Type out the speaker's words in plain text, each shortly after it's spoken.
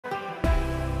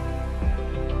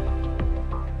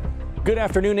Good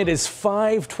afternoon. It is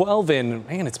 5:12 and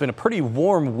man, it's been a pretty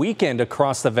warm weekend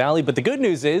across the valley. But the good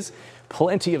news is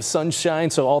plenty of sunshine.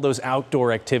 So all those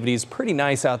outdoor activities, pretty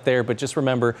nice out there. But just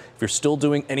remember, if you're still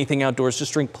doing anything outdoors,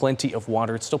 just drink plenty of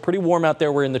water. It's still pretty warm out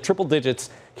there. We're in the triple digits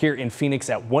here in Phoenix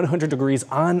at 100 degrees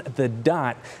on the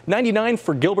dot. 99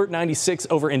 for Gilbert, 96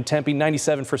 over in Tempe,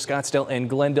 97 for Scottsdale and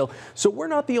Glendale. So we're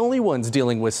not the only ones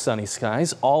dealing with sunny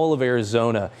skies. All of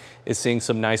Arizona is seeing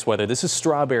some nice weather. This is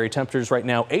Strawberry. Temperatures right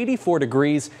now 84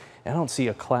 degrees. I don't see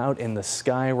a cloud in the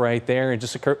sky right there. And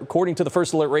just according to the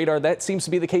First Alert Radar, that seems to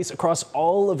be the case across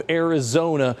all of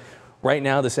Arizona right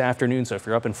now this afternoon. So if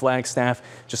you're up in Flagstaff,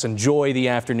 just enjoy the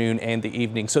afternoon and the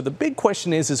evening. So the big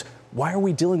question is why are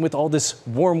we dealing with all this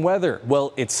warm weather?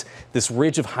 Well, it's this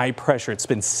ridge of high pressure. It's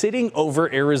been sitting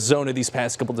over Arizona these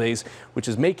past couple days, which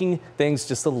is making things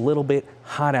just a little bit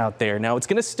hot out there. Now it's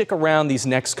going to stick around these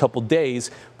next couple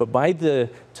days, but by the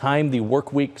time the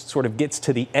work week sort of gets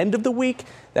to the end of the week,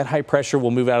 that high pressure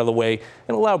will move out of the way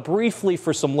and allow briefly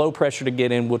for some low pressure to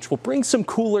get in, which will bring some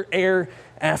cooler air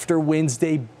after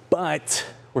Wednesday, but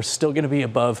we're still going to be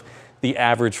above the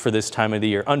average for this time of the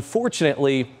year.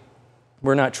 Unfortunately,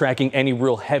 we're not tracking any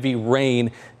real heavy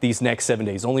rain these next 7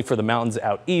 days, only for the mountains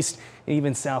out east and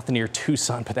even south near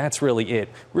Tucson, but that's really it.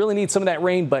 Really need some of that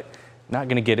rain, but not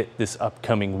going to get it this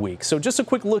upcoming week. So just a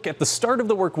quick look at the start of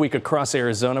the work week across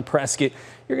Arizona. Prescott,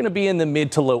 you're going to be in the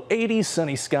mid to low 80s,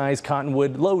 sunny skies,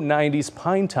 Cottonwood, low 90s,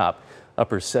 Pine Top,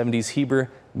 upper 70s, Heber,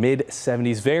 mid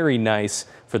 70s. Very nice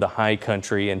for the high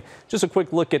country. And just a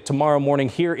quick look at tomorrow morning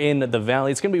here in the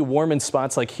valley. It's going to be warm in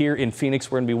spots like here in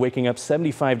Phoenix. We're going to be waking up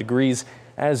 75 degrees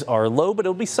as our low, but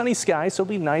it'll be sunny skies, so it'll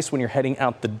be nice when you're heading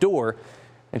out the door.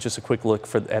 And just a quick look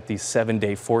at the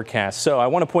 7-day forecast. So I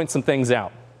want to point some things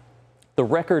out. The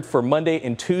record for Monday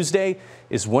and Tuesday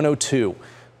is 102.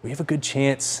 We have a good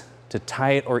chance to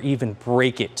tie it or even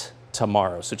break it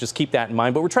tomorrow. So just keep that in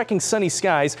mind. But we're tracking sunny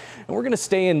skies and we're going to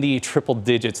stay in the triple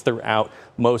digits throughout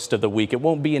most of the week. It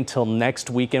won't be until next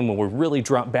weekend when we really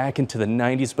drop back into the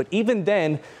 90s. But even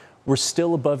then, we're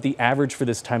still above the average for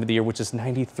this time of the year, which is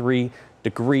 93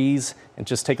 degrees. And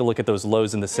just take a look at those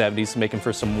lows in the 70s, making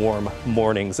for some warm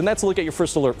mornings. And that's a look at your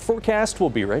First Alert forecast. We'll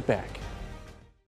be right back.